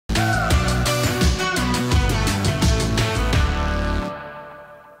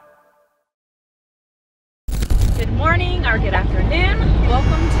or good afternoon.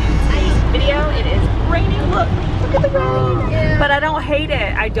 Welcome to today's video. It is raining. Look at the rain. Yeah. But I don't hate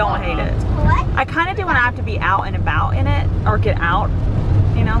it. I don't hate it. What? I kind of do when I have to be out and about in it or get out.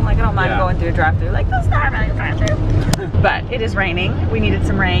 You know, like I don't mind going through a drive-through. Like this is not really a drive-through. But it is raining. We needed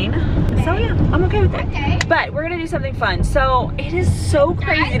some rain. So yeah, I'm okay with it. But we're gonna do something fun. So it is so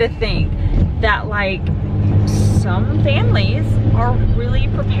crazy to think that like some families are really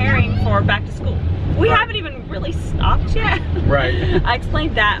preparing for back to school. We haven't even really stopped yet. Right. I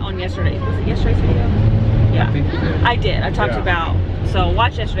explained that on yesterday's. Was it yesterday's video? Yeah. I think you did. I did. I talked about, so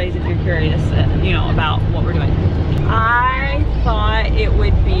watch yesterday's if you're curious, you know, about what we're doing. I thought it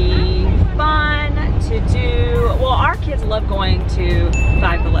would be fun to do, well, our kids love going to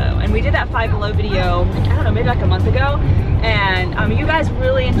Five Below. And we did that Five Below video, I don't know, maybe like a month ago. And you guys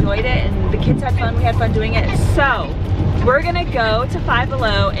really enjoyed it and the kids had fun. We had fun doing it. So we're gonna go to Five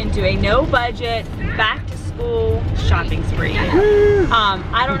Below and do a no budget back to school shopping spree.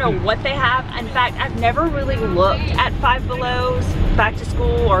 I don't know what they have. In fact, I've never really looked at Five Below's back to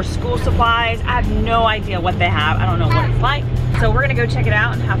school or school supplies. I have no idea what they have. I don't know what it's like. So we're gonna go check it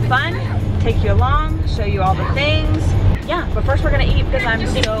out and have fun, take you along, show you all the things. Yeah, but first we're gonna eat because I'm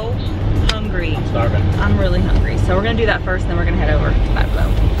so hungry. I'm starving. I'm really hungry. So we're gonna do that first and then we're gonna head over to Five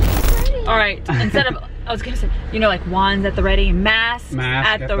Below. All right, instead of, I was gonna say, you know, like wands at the ready, masks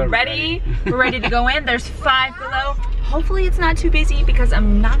at the ready. We're ready to go in. There's Five Below. Hopefully it's not too busy because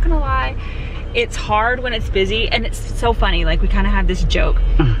I'm not gonna lie, it's hard when it's busy. And it's so funny, like we kind of have this joke.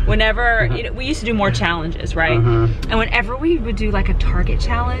 Whenever, you know, we used to do more challenges, right? And whenever we would do like a Target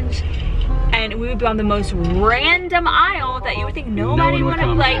challenge, and we would be on the most random aisle that you would think nobody would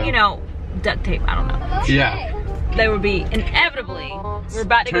have, like, you know, duct tape, I don't know. Yeah. They would be inevitably, we're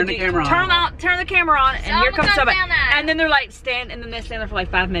about to turn the camera on, and here comes somebody, and then they're like and then they stand there for like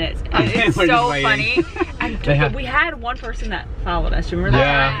 5 minutes. And it's so funny. And we had one person that followed us. Remember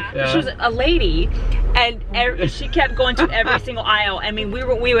that? Yeah. She was a lady, and she kept going to every single aisle. I mean,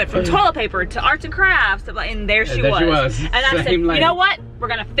 we went from toilet paper to arts and crafts, and there she was. And I said, you know what? We're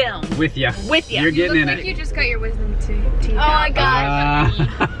gonna film with you. You're getting in it. You just got your wisdom teeth. Oh my god.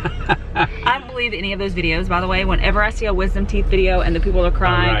 I don't believe any of those videos, by the way. Whenever I see a wisdom teeth video and the people are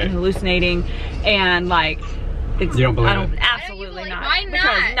crying and hallucinating and like, you don't believe it? Absolutely not. Why not?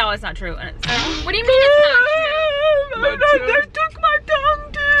 Because, no, it's not true. And it's, what do you mean it's not true? They took my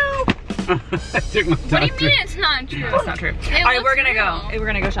tongue too. What do you mean it's not true? It's not true. All right, we're gonna go. We're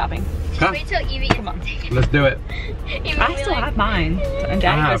gonna go shopping. Wait till Evie. Come on. Let's do it. I still have mine, and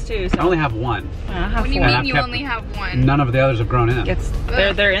Daddy does too. So. I only have one. What do you mean you only have one? None of the others have grown in.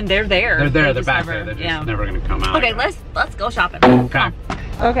 They're there. They're there. They're back there. They're just never gonna come out. Okay, let's go shopping. Okay.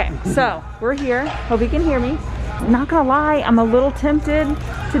 Okay, so we're here. Hope you can hear me. Not gonna lie, I'm a little tempted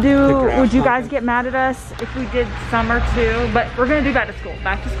to do, would you guys get mad at us if we did summer too? But we're gonna do back to school.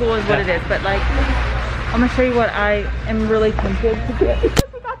 Back to school is what it is. But like, I'm gonna show you what I am really tempted to get. Because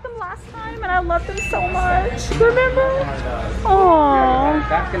we got them last time and I love them so much. Remember? Aww.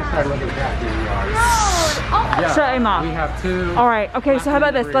 That's gonna start looking crafty in the yard. Yeah, shut him off. We have two. All right, okay, so how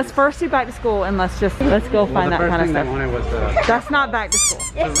about this? Let's first do back to school and let's go find that kind of stuff. That's not back to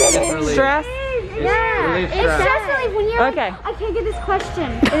school. Stress? Yeah, it's stressful when you're okay. Like, I can't get this question.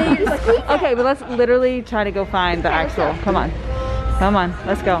 Okay, but let's literally try to go find the actual. Come on. Come on,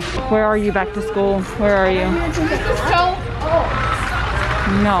 let's go. Where are you back to school? Where are you?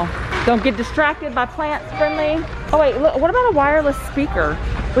 No. Don't get distracted by plants, Brinley. Oh wait, look, what about a wireless speaker?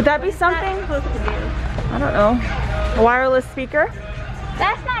 Would that be something? I don't know. A wireless speaker?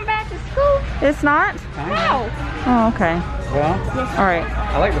 That's not back to school. It's not? No. Oh, okay. Well, all right.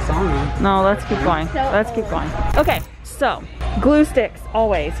 I like the song though. No, let's keep going. Let's keep going. Okay, so glue sticks,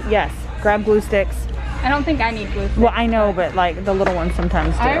 always. Yes, grab glue sticks. I don't think I need glue sticks. Well, I know, but like the little ones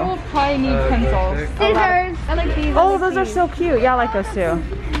sometimes do. I will probably need pencils. Scissors. I like these. Oh, those are so cute. Yeah, I like those too.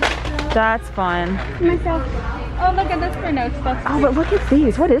 That's fun. Myself. Oh, look at this for notes. That's oh, but look at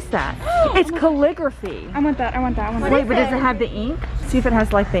these. What is that? It's calligraphy. I want that. I want that. I want that. Wait, but does it have the ink? See if it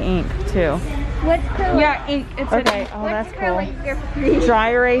has like the ink too. What's calligraphy? Yeah, ink. It's okay. Oh, that's cool.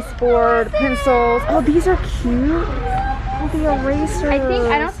 Dry erase board, pencils. Oh, these are cute. Oh, the erasers.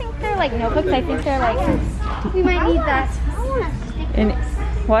 I don't think they're like notebooks. I think they're like. We might need that. And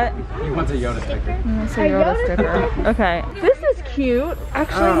what? He wants a Yoda sticker. It's a Yoda sticker. Okay. This is cute.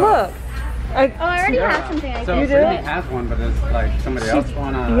 Actually, look. I already have something like so you do? Brinley has one, but it's like somebody else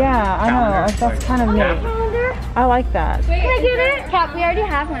wanna. Yeah, I know. That's kind of neat. I like that. Can I get it? Cap, we already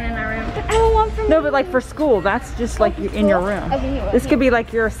have one in our room. But I don't want from No, but like for school, that's just like in your room. This could be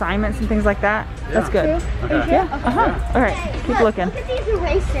like your assignments and things like that. That's good. Okay. Yeah. All right. Keep looking. Look at these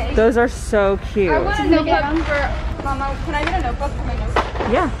erasers. Those are so cute. I want a notebook for Mama. Can I get a notebook for my notebook?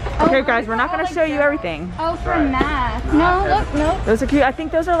 Yeah. Okay, guys, we're not gonna show you everything. Oh, for math. No, look, no. Those are cute. I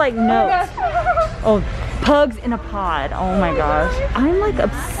think those are like notes. Oh, pugs in a pod. Oh my gosh. I'm like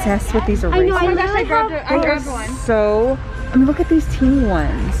obsessed with these erasers. I know, I grabbed one. So, I mean, look at these teeny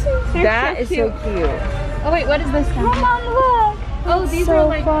ones. That is so cute. Oh wait, what is this one? Mom, look. Oh, these So are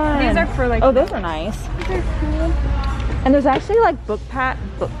like fun. these are for like. Oh, those are nice. These are cool. And there's actually like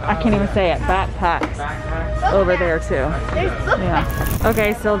I can't even say it, backpacks over there too. There's book Yeah.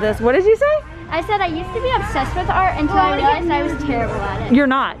 Okay, so this, what did you say? I said I used to be obsessed with art until I realized I was terrible at it. You're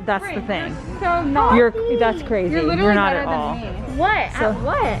not, that's the thing. So not. That's crazy. You're literally You're not better at all. than me. What? So- At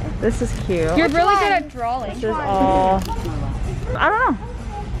what? This is cute. You're really good at drawing. This is all, I don't know.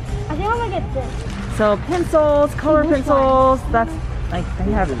 I think I'm gonna get this. So pencils, color pencils, that's like,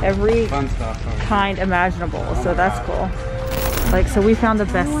 they have every Fun stuff. kind imaginable, so that's cool. Like, so we found the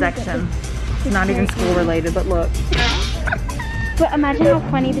best section. It's not even school related, but look. But imagine how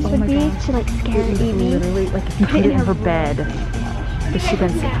funny this would be to like scare Evie. Literally, like if you put it in her bed, but she can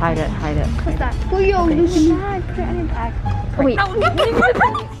hide it. What's that? Oh, yo, look at that. Put it in your bag. Oh, wait.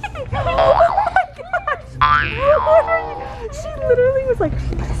 She literally was like,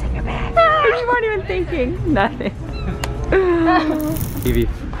 put this in your bag. And you weren't even thinking. Nothing. Evie,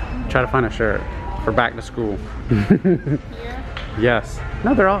 try to find a shirt for back to school. Yes.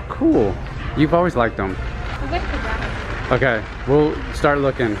 No, they're all cool. You've always liked them. Okay, we'll start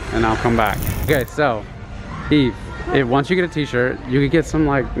looking and I'll come back. Okay, so Eve, once you get a t-shirt, you could get some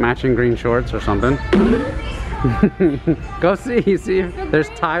like matching green shorts or something. Go see if there's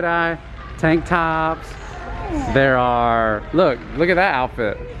tie-dye, tank tops. There are, look at that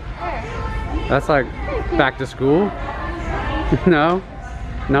outfit. That's like back to school. No?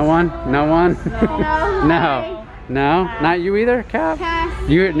 No one? No one? No. No? Not you either, Cap?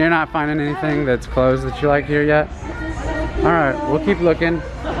 You're not finding anything that's clothes that you like here yet? Alright, we'll keep looking.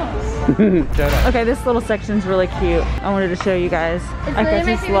 Okay, this little section's really cute. I wanted to show you guys. I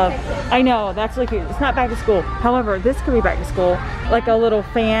just love. I know, that's really cute. It's not back to school. However, this could be back to school. Like a little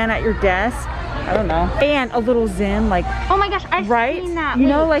fan at your desk. I don't know. And a little Zen, like. Oh my gosh, I've seen that. You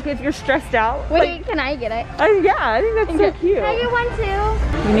know, like if you're stressed out. Wait, like, can I get it? yeah, I think that's so cute. Can I get one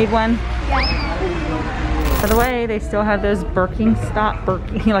too? You need one? Yeah. By the way, they still have those Birkenstock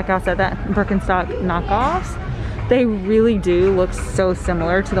knockoffs. They really do look so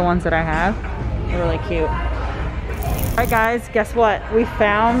similar to the ones that I have. They're really cute. All right, guys, guess what? We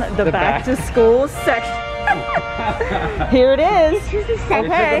found the back to school section. Here it is. It took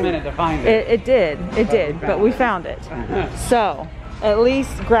a minute to find it. It did, but we found it. So, at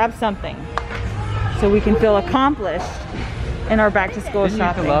least grab something so we can feel accomplished in our back to school Didn't you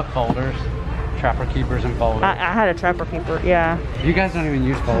shopping. love folders? Trapper keepers and folders. I had a trapper keeper, yeah. You guys don't even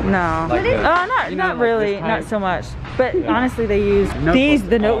use folders. No. Like this. Not really, not so much. But honestly, they use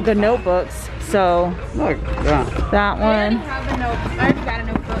Notebooks. the notebooks. So Look, yeah. that one. Have a note. I already got a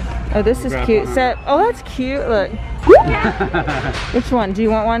notebook. Oh, this is cute. Oh, that's cute. Look. Which one? Do you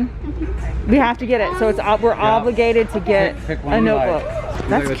want one? We have to get it. So we're obligated to get Pick one a you notebook. like.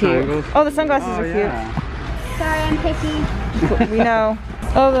 That's the cute. triangles? Oh, the sunglasses are Sorry, I'm picky. cute. We know.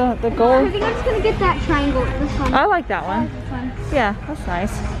 Oh, the I gold. think I'm just gonna get that triangle. This one. I like that one. This one. Yeah, that's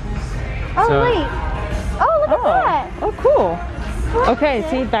nice. Oh, So- wait. Oh, look at that. Oh, cool. Okay,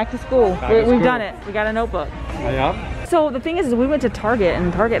 see, back to school. We've done it. We got a notebook. Yep. So the thing is we went to Target,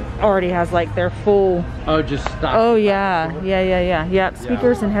 and Target already has like their full. Oh, just stop. Oh yeah. Yep.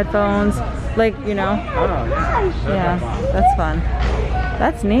 Speakers and headphones, like Oh, yeah. Yeah, that's fun.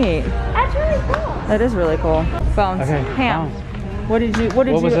 That's neat. That's really cool. That is really cool. Phones. Okay, Ham. phones. What did you? What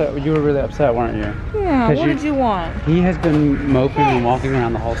was it? You were really upset, weren't you? Yeah. 'Cause What did you want? He has been moping and walking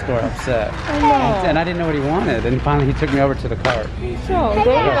around the whole store upset. I know. And I didn't know what he wanted. And finally he took me over to the cart. So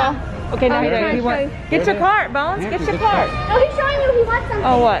there you go. Okay, now There it you is. want. Get your cart, Bones. Get your cart. No, he's showing you he wants something.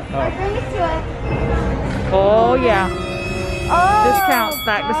 Oh what? Bring us to it. Oh yeah. Oh, This counts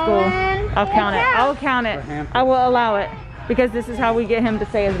back to school. I'll count it. I'll count it. For Hampton. I will allow it because this is how we get him to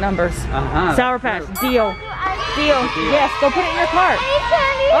say his numbers. Sour Patch, deal. Deal. Yes, go put it in your cart.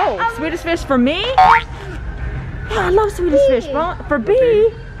 Oh, Swedish Fish for me? Yeah, I love Swedish Fish. Well, for B.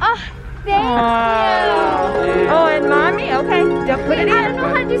 Oh, thank you. Oh, and mommy? Okay, just put it I don't in. know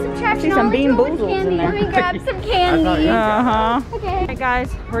how to do subtraction. See some I'll bean do it with boozles in candy. there. Let me grab some candy. Uh-huh. Okay. Alright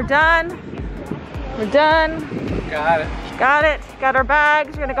guys, we're done. We're done. Got it. Got it. Got our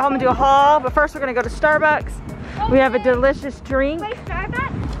bags. We're gonna go home and do a haul, but first we're gonna go to Starbucks We have a delicious drink. Wait,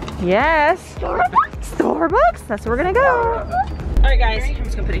 Starbucks? Yes. Starbucks? Starbucks. That's where we're gonna go. All right, guys. I'm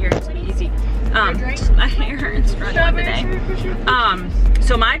just gonna put it here. It's easy. My hair is struggling today.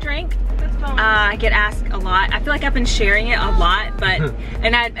 So my drink. I get asked a lot. I feel like I've been sharing it a lot, but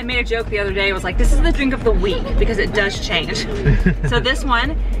and I made a joke the other day. I was like, this is the drink of the week because it does change. So this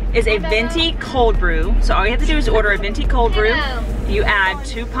one is a venti cold brew. So all you have to do is order a venti cold brew. You add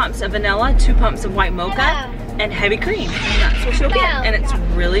 2 pumps of vanilla, 2 pumps of white mocha, and heavy cream. And that's what you'll get, and it's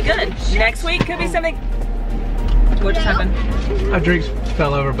really good. Next week could be something. What just happened? Our drinks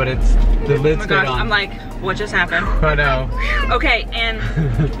fell over, but it's the lid Oh my stayed gosh, on. I'm like, what just happened? I know. Okay, and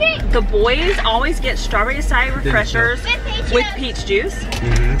the boys always get strawberry acai refreshers with peach juice.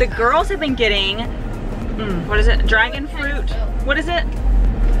 The girls have been getting, what is it? Dragon fruit. What is it?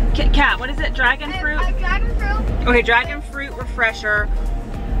 Kat, what is it? Dragon fruit? Dragon fruit. Okay, dragon fruit refresher.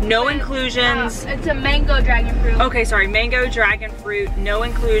 No inclusions. It's a mango dragon fruit. Okay, sorry, mango dragon fruit, no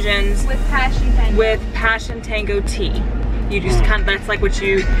inclusions. With passion tango. With passion tango tea. You just kind of, that's like what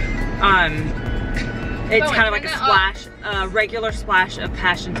you, it's kind of like a splash, regular splash of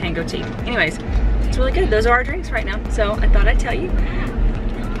passion tango tea. Anyways, it's really good. Those are our drinks right now. So I thought I'd tell you.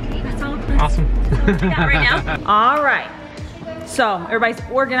 That's all. Awesome. That's all we got right now. All right. So everybody's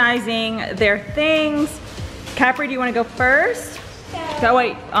organizing their things. Kapri, do you want to go first? So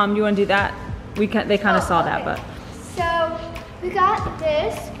wait, you want to do that? They kind of saw that, but. So we got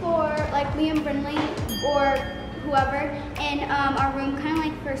this for like me and Brinley or whoever in our room, kind of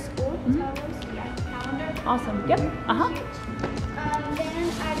like for school. That's how it was. Yeah, calendar. Awesome. Yep. Then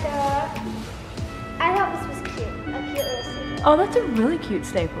I thought this was cute. A cute little stapler. Oh, that's a really cute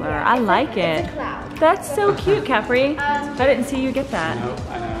stapler. I like it. It's a cloud. That's so cute, Kapri. I didn't see you get that.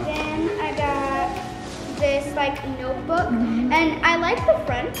 Then I got this like notebook, and I like the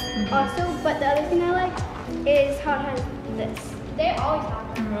front also, but the other thing I like is how it has this. They always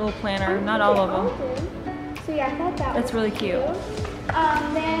have that. A little planner, not all of them. So yeah, I thought that That's was really cute.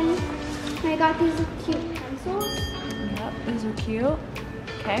 Then I got these cute pencils. Yep, those are cute.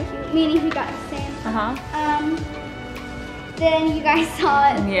 Okay. Meaning we got the same. Then you guys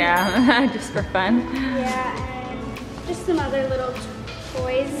saw it. Yeah, just for fun. Yeah, and just some other little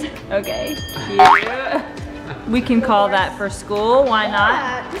toys. Okay, cute. We can call that for school, why not?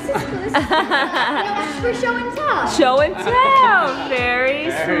 Yeah, this is cool. This is for show and tell. Show and tell, very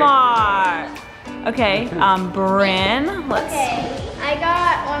smart. Okay, Bryn, let's. Okay, I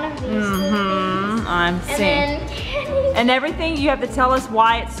got one of these. I'm And seeing. then candy. And everything, you have to tell us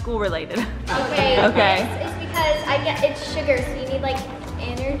why it's school related. Okay. Okay. It's because it's sugar, so you need like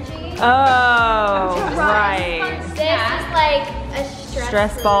energy. Oh, right. This is like a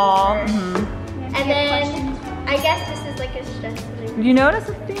stress Ball. And then I guess this is like a stress reliever. You notice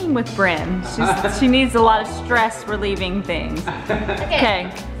a theme with Bryn. She needs a lot of stress relieving things.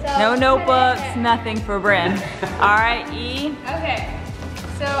 Okay. So No notebooks, nothing for Bryn. All right, E. Okay,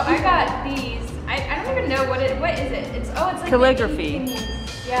 so I got these. I don't even know what is it? It's like Calligraphy.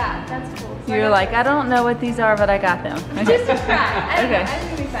 Yeah, that's cool. So You're like, I don't know what these are, but I got them. Just to try. I don't know. Okay. I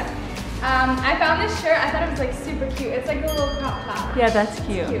think it'll be fun. I found this shirt. I thought it was like super cute. It's like a little crop top. Yeah, that's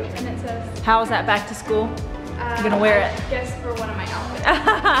cute. Cute, and it says. How is that back to school? You're gonna wear it? I guess for one of my outfits.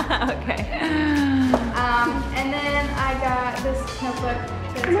 Okay. And then I got this notebook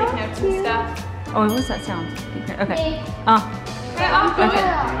to take notes and stuff. Oh, what's that sound? Okay. Okay.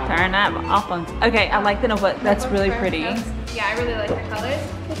 Turn that off on. Okay, I like the notebook. That's really pretty. Yeah, I really like the colors.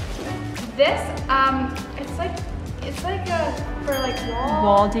 This, it's like for like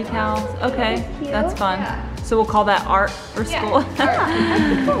Wall decals. Okay, that's fun. Yeah. So we'll call that art for school.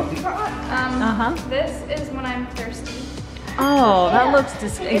 This is when I'm thirsty. Oh, that looks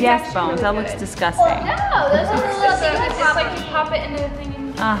yes, Bones. That looks disgusting. No, those are the little things It's that like you pop it into the thing and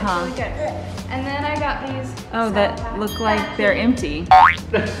it's really good. And then I got these. Oh, that look like they're empty. No,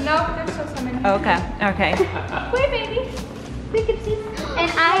 there's still some in here. Okay. Wait, baby. We can see. And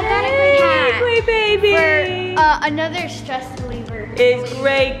I got a Hey, baby. for another stress reliever. It's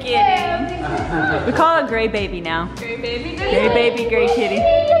Gray Kitty. We call it Gray Baby now. Gray baby. Gray Baby, Gray Kitty.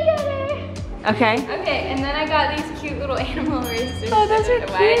 Okay. Okay, and then I got these cute little animal erasers. Oh, those I are don't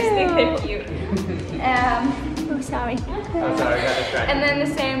know why, I just think they're cute. Oh, sorry. I'm sorry, I got distracted. And then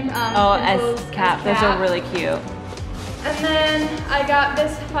the same Oh, pencils as Cap. Those are really cute. And then I got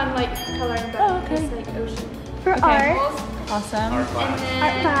this fun like coloring book. Oh, okay. This like ocean. For art. Pencils. Awesome. And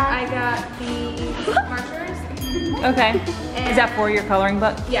then I got these markers. Okay. Is that for your coloring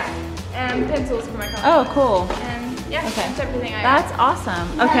book? Yeah. And pencils for my coloring Oh, book. cool. And yeah, Okay. that's everything I got. That's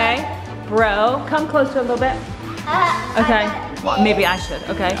awesome. Okay. Bro, come closer a little bit. Okay. Well, maybe I should.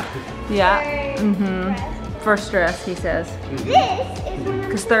 Okay. Yeah. For stress, he says. This is when I'm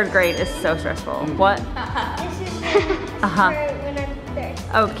Because 3rd grade is so stressful. What? This is for when I'm 3rd.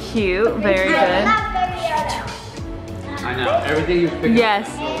 Oh, cute. Very good. Not Baby Yoda. I know. Everything you pick Yes.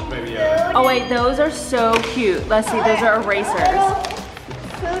 up is Baby Yoda. Oh wait, those are so cute. Let's see, those are erasers.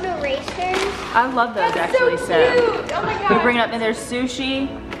 Food erasers. I love those actually, so Seb. cute. Oh my We god. bring it up and there's sushi.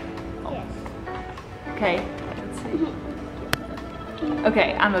 Yes. Okay. Let's see.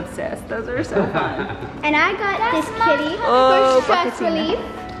 Okay, I'm obsessed. Those are so fun. And I got this kitty Oh, for stress Bucketina. relief.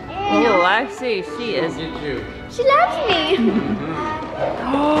 Oh, I see. She is. Get you. She loves me.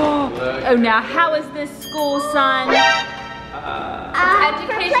 Oh, now how is this school, son?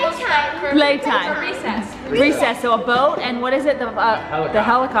 Educational stuff for Playtime. For recess. Recess. So a boat and what is it? The Helicopter.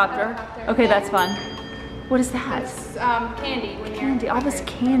 helicopter. Okay, that's fun. What is that? It's candy when you're Candy. All this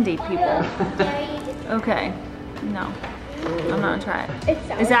candy, people. Okay. No. I'm not gonna try it. It's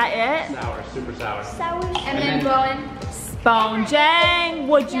sour. Is that it? Sour, super sour. Sour. and then blowing. Bone Jang.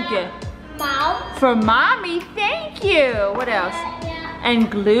 What'd you get? Mom. For mommy. Thank you. What else? And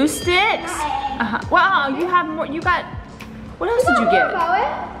glue sticks. Wow, you have more. You got. What else did you get?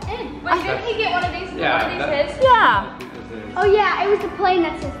 Wait, didn't he get one of these? Yeah, One of that- these his? Yeah. Oh yeah, it was the plane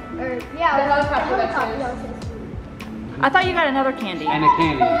that's his. Or yeah, The helicopter that's that was his. I thought you got another candy. And a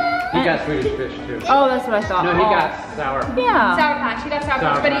candy. He got Swedish fish too. Oh, that's what I thought. No, he Oh. got sour. Yeah. Sour Patch. He got Sour Patch,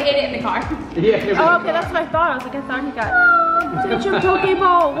 Sour but he Patch. ate it in the car. Yeah. Oh, okay, that's what I thought. I was like, I thought he got. Did your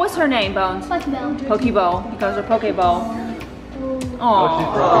Pokeball? What's her name, Bones? Like milk. Pokeball. Because her Pokeball. Oh, she's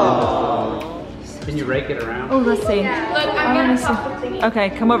Oh. broken this ball. Can you rake it around? Oh, let's see. Look, I I'm wanna gonna see. pop the thingy. Okay,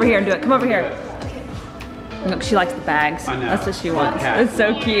 come over here and do it. Come over here. Look, she likes the bags. I know. That's what she Like wants. cat. It's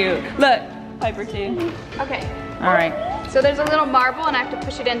so cute. Look, Piper too. Okay. All right. So there's a little marble and I have to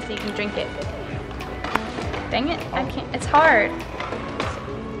push it in so you can drink it. Dang it, I can't, it's hard.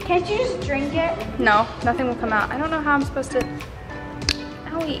 Can't you just drink it? No, nothing will come out. I don't know how I'm supposed to,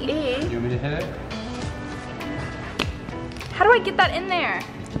 owie. You want me to hit it? How do I get that in there?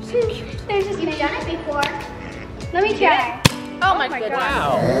 There's just You've done it before. Let me try. Oh my goodness.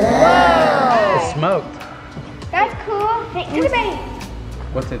 Wow. Whoa. Smoked. That's cool. Hey, come here, baby.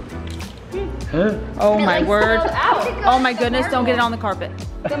 What's it? Oh my word. Out. Oh my goodness, don't get it on the carpet.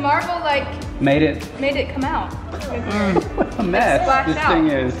 The marble like Made it. made it come out. What a mess Splashed this out. thing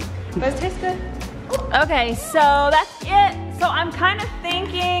is. But it tastes good. Okay, so that's it. So I'm kind of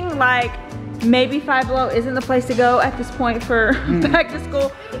thinking like maybe Five Below isn't the place to go at this point for back to school.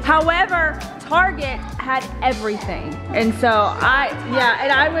 However, Target had everything. And so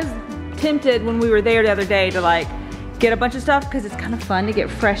I was tempted when we were there the other day to like get a bunch of stuff because it's kind of fun to get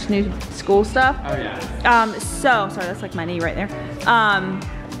fresh new school stuff. Oh yeah. Sorry, that's like my knee right there.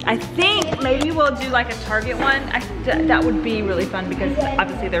 I think maybe we'll do like a Target one. That would be really fun because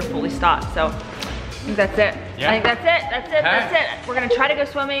obviously they're fully stocked. So I think that's it. Yeah. I think that's it. That's it. We're gonna try to go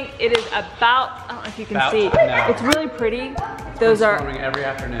swimming. It is about, I don't know if you can see. No. It's really pretty. Those are, Swimming every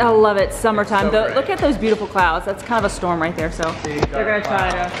afternoon. I love it, summertime. It's so Look great. at those beautiful clouds. That's kind of a storm right there. So See, they're gonna dark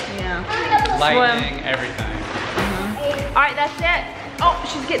try to, Lightning, everything. All right, that's it. Oh,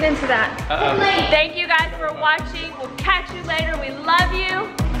 she's getting into that. Uh-oh. Thank you guys for watching. We'll catch you later. We love you.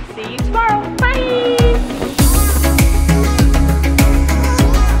 See you tomorrow. Bye.